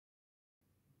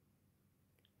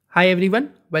Hi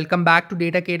everyone, welcome back to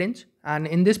Data Cadence, and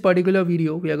in this particular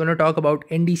video we are going to talk about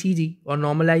NDCG or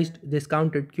Normalized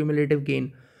Discounted Cumulative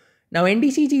Gain. Now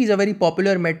NDCG is a very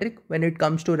popular metric when it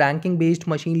comes to ranking based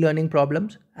machine learning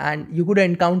problems, and you could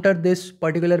encounter this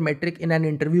particular metric in an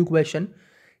interview question,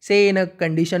 say in a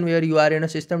condition where you are in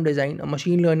a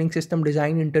machine learning system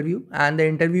design interview, and the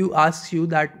interview asks you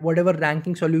that whatever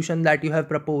ranking solution that you have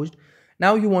proposed,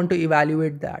 now you want to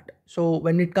evaluate that. So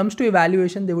when it comes to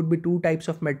evaluation, there would be two types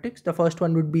of metrics. The first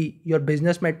one would be your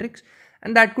business metrics,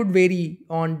 and that could vary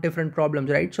on different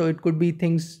problems, right? So it could be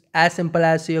things as simple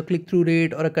as say a click-through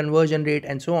rate or a conversion rate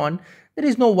and so on. There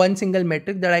is no one single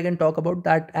metric that I can talk about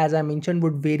that, as I mentioned,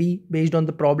 would vary based on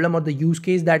the problem or the use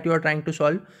case that you are trying to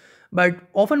solve. But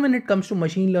often when it comes to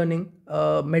machine learning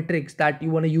metrics that you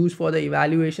want to use for the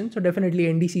evaluation, so definitely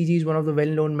NDCG is one of the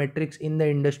well-known metrics in the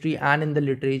industry and in the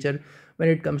literature when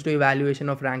it comes to evaluation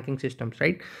of ranking systems,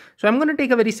 right? So I'm going to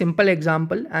take a very simple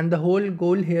example, and the whole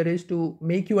goal here is to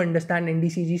make you understand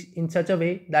NDCGs in such a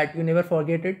way that you never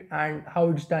forget it and how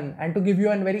it's done, and to give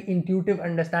you a very intuitive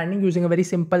understanding using a very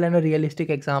simple and a realistic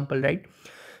example, right?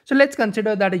 So let's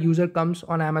consider that a user comes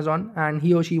on Amazon and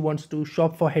he or she wants to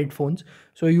shop for headphones.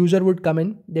 So a user would come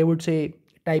in, they would say,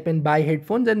 type in buy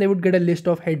headphones, and they would get a list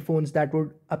of headphones that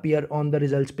would appear on the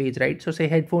results page, right? So say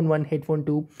headphone 1, headphone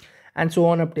 2, and so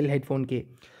on up till headphone K.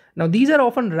 Now these are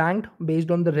often ranked based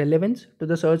on the relevance to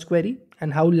the search query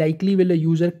and how likely will a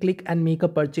user click and make a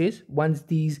purchase once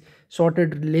these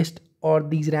sorted list or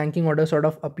these ranking order sort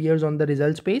of appears on the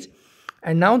results page.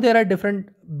 And now there are different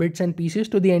bits and pieces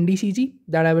to the NDCG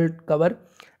that I will cover,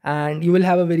 and you will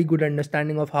have a very good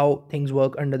understanding of how things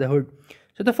work under the hood.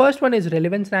 So the first one is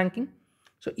relevance ranking.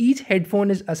 So each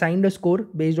headphone is assigned a score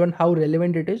based on how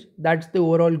relevant it is. That's the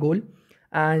overall goal.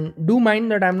 And do mind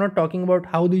that I'm not talking about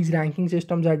how these ranking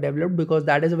systems are developed, because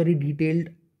that is a very detailed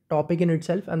topic in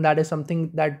itself, and that is something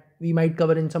that we might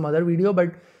cover in some other video.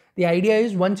 But the idea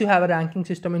is, once you have a ranking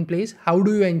system in place, how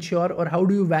do you ensure or how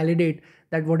do you validate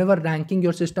that whatever ranking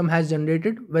your system has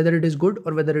generated, whether it is good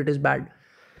or whether it is bad?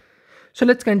 So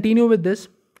let's continue with this.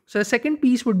 So the second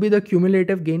piece would be the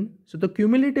cumulative gain. So the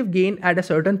cumulative gain at a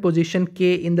certain position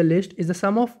K in the list is the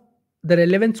sum of the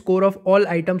relevant score of all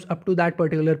items up to that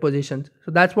particular position.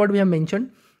 So that's what we have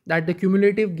mentioned, that the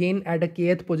cumulative gain at a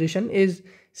kth position is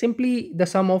simply the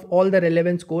sum of all the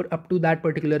relevant score up to that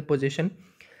particular position.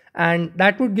 And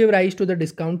that would give rise to the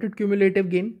discounted cumulative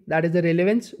gain. That is, the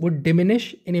relevance would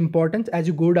diminish in importance as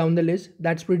you go down the list.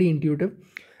 That's pretty intuitive.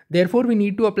 Therefore, we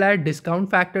need to apply a discount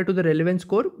factor to the relevance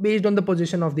score based on the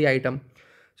position of the item.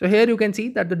 So here you can see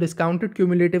that the discounted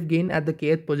cumulative gain at the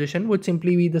kth position would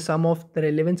simply be the sum of the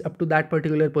relevance up to that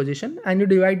particular position, and you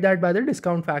divide that by the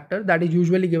discount factor that is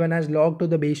usually given as log to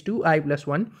the base 2 I plus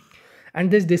 1. And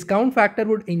this discount factor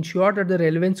would ensure that the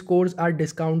relevance scores are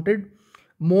discounted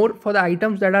more for the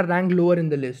items that are ranked lower in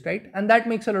the list, right? And that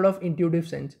makes a lot of intuitive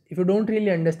sense. If you don't really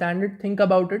understand it, think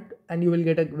about it and you will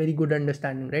get a very good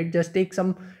understanding, right? Just take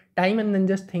some time and then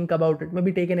just think about it.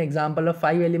 Maybe take an example of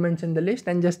 5 elements in the list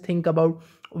and just think about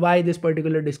why this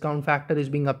particular discount factor is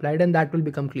being applied, and that will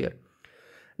become clear.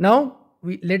 Now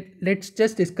let's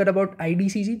just discuss about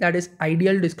IDCG, that is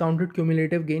ideal discounted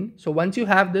cumulative gain. So once you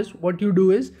have this, what you do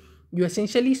is you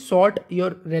essentially sort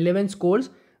your relevance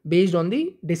scores based on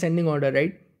the descending order,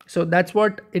 right? So that's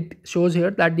what it shows here,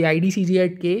 that the IDCG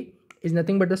at K is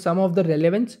nothing but the sum of the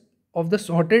relevance of the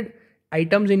sorted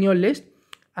items in your list,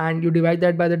 and you divide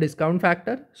that by the discount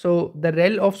factor. So the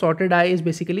rel of sorted I is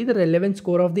basically the relevance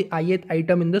score of the ith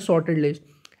item in the sorted list.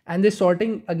 And this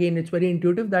sorting, again, it's very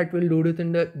intuitive that we'll do it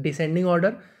in the descending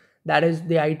order. That is,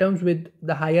 the items with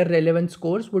the higher relevance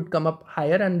scores would come up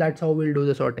higher, and that's how we'll do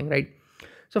the sorting, right?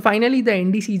 So finally, the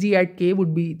NDCG at K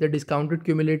would be the discounted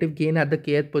cumulative gain at the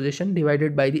kth position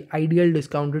divided by the ideal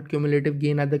discounted cumulative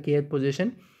gain at the kth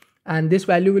position. And this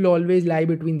value will always lie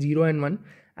between 0 and 1.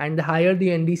 And the higher the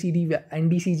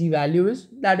NDCG value is,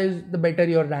 that is, the better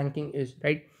your ranking is,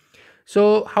 right?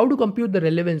 So how to compute the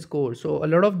relevance score? So a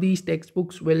lot of these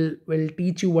textbooks will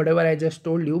teach you whatever I just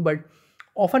told you, but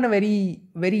often a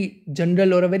very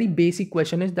general or a very basic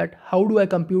question is that how do I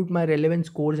compute my relevance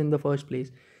scores in the first place?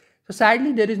 So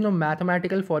sadly, there is no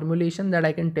mathematical formulation that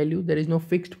I can tell you. There is no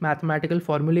fixed mathematical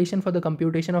formulation for the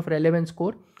computation of relevance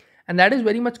score, and that is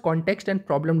very much context and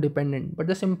problem dependent. But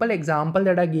the simple example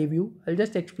that I gave you, I'll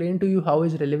just explain to you how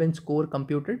is relevance score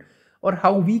computed, or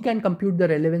how we can compute the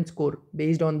relevance score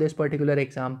based on this particular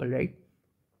example, right?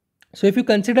 So if you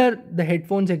consider the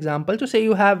headphones example, so say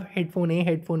you have headphone A,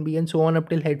 headphone B, and so on up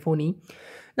till headphone E.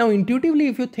 Now, intuitively,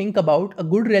 if you think about, a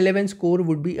good relevance score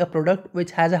would be a product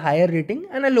which has a higher rating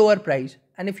and a lower price.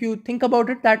 And if you think about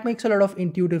it, that makes a lot of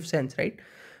intuitive sense, right?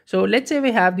 So let's say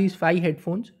we have these 5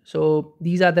 headphones. So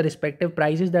these are the respective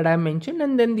prices that I mentioned,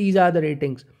 and then these are the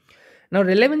ratings. Now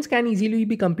relevance can easily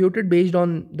be computed based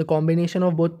on the combination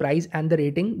of both price and the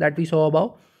rating that we saw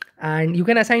above. And you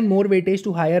can assign more weightage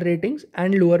to higher ratings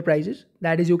and lower prices.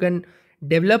 That is, you can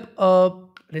develop a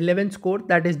relevance score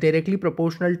that is directly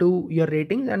proportional to your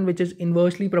ratings and which is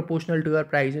inversely proportional to your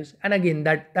prices. And again,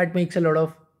 that makes a lot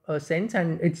of sense,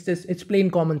 and it's plain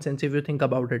common sense if you think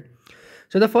about it.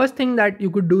 So the first thing that you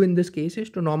could do in this case is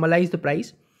to normalize the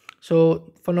price.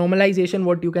 So for normalization,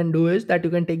 what you can do is that you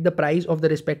can take the price of the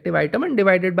respective item and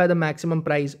divide it by the maximum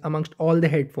price amongst all the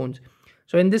headphones.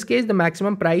 So in this case, the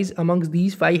maximum price amongst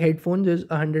these 5 headphones is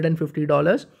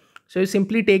 $150. So you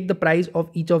simply take the price of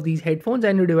each of these headphones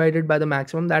and you divide it by the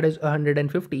maximum, that is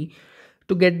 150,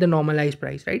 to get the normalized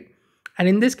price, right? And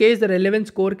in this case, the relevance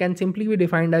score can simply be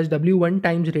defined as W1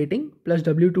 times rating plus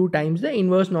W2 times the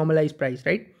inverse normalized price,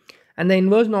 right? And the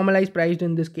inverse normalized price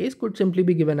in this case could simply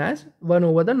be given as 1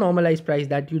 over the normalized price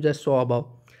that you just saw above.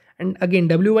 And again,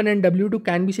 W1 and W2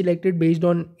 can be selected based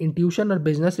on intuition or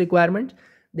business requirements.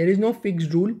 There is no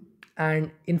fixed rule.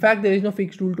 And in fact, there is no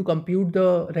fixed rule to compute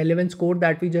the relevance score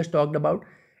that we just talked about.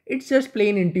 It's just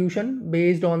plain intuition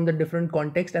based on the different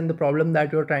context and the problem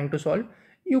that you're trying to solve.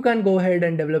 You can go ahead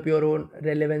and develop your own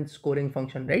relevance scoring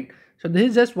function, right? So this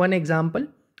is just one example.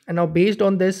 And now based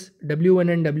on this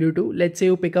W1 and W2, let's say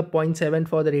you pick up 0.7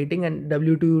 for the rating and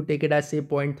W2 you take it as say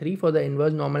 0.3 for the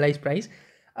inverse normalized price.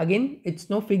 Again, it's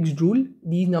no fixed rule.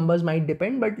 These numbers might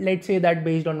depend, but let's say that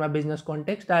based on my business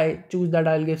context, I choose that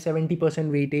I'll give 70%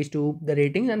 weightage to the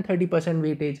ratings and 30%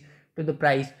 weightage to the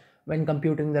price when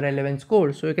computing the relevance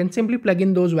score. So you can simply plug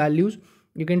in those values.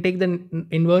 You can take the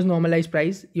inverse normalized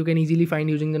price. You can easily find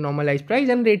using the normalized price,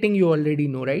 and rating you already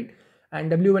know, right? And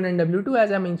W1 and W2,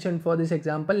 as I mentioned for this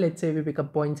example, let's say we pick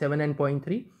up 0.7 and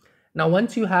 0.3. Now,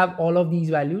 once you have all of these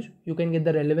values, you can get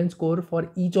the relevance score for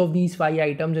each of these 5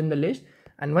 items in the list.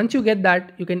 And once you get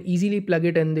that, you can easily plug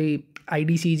it in the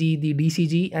IDCG, the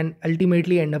DCG, and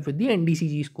ultimately end up with the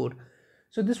NDCG score.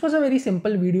 So this was a very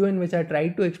simple video in which I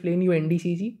tried to explain you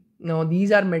NDCG. Now,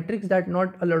 these are metrics that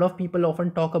not a lot of people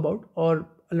often talk about, or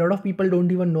a lot of people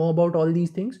don't even know about all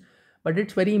these things. But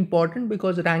it's very important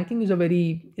because ranking is a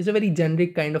very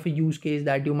generic kind of a use case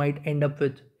that you might end up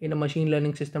with in a machine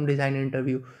learning system design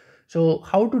interview. So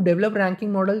how to develop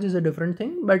ranking models is a different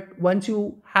thing, but once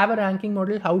you have a ranking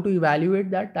model, how to evaluate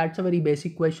that, that's a very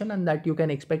basic question and that you can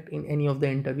expect in any of the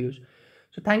interviews.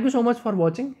 So thank you so much for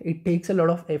watching. It takes a lot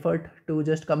of effort to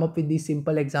just come up with these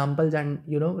simple examples and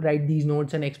write these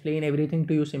notes and explain everything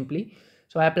to you simply.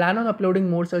 So I plan on uploading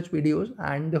more such videos,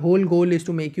 and the whole goal is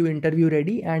to make you interview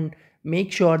ready and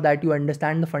make sure that you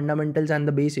understand the fundamentals and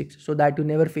the basics so that you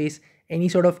never face any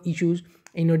sort of issues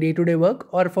in your day-to-day work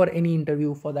or for any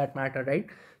interview for that matter, right?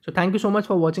 So thank you so much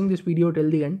for watching this video till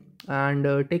the end,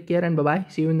 and take care and bye-bye.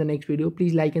 See you in the next video.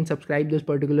 Please like and subscribe this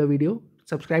particular video.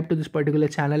 Subscribe to this particular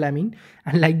channel, and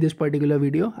like this particular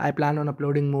video. I plan on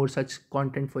uploading more such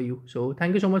content for you. So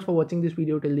thank you so much for watching this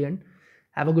video till the end.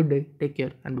 Have a good day. Take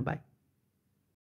care and bye-bye.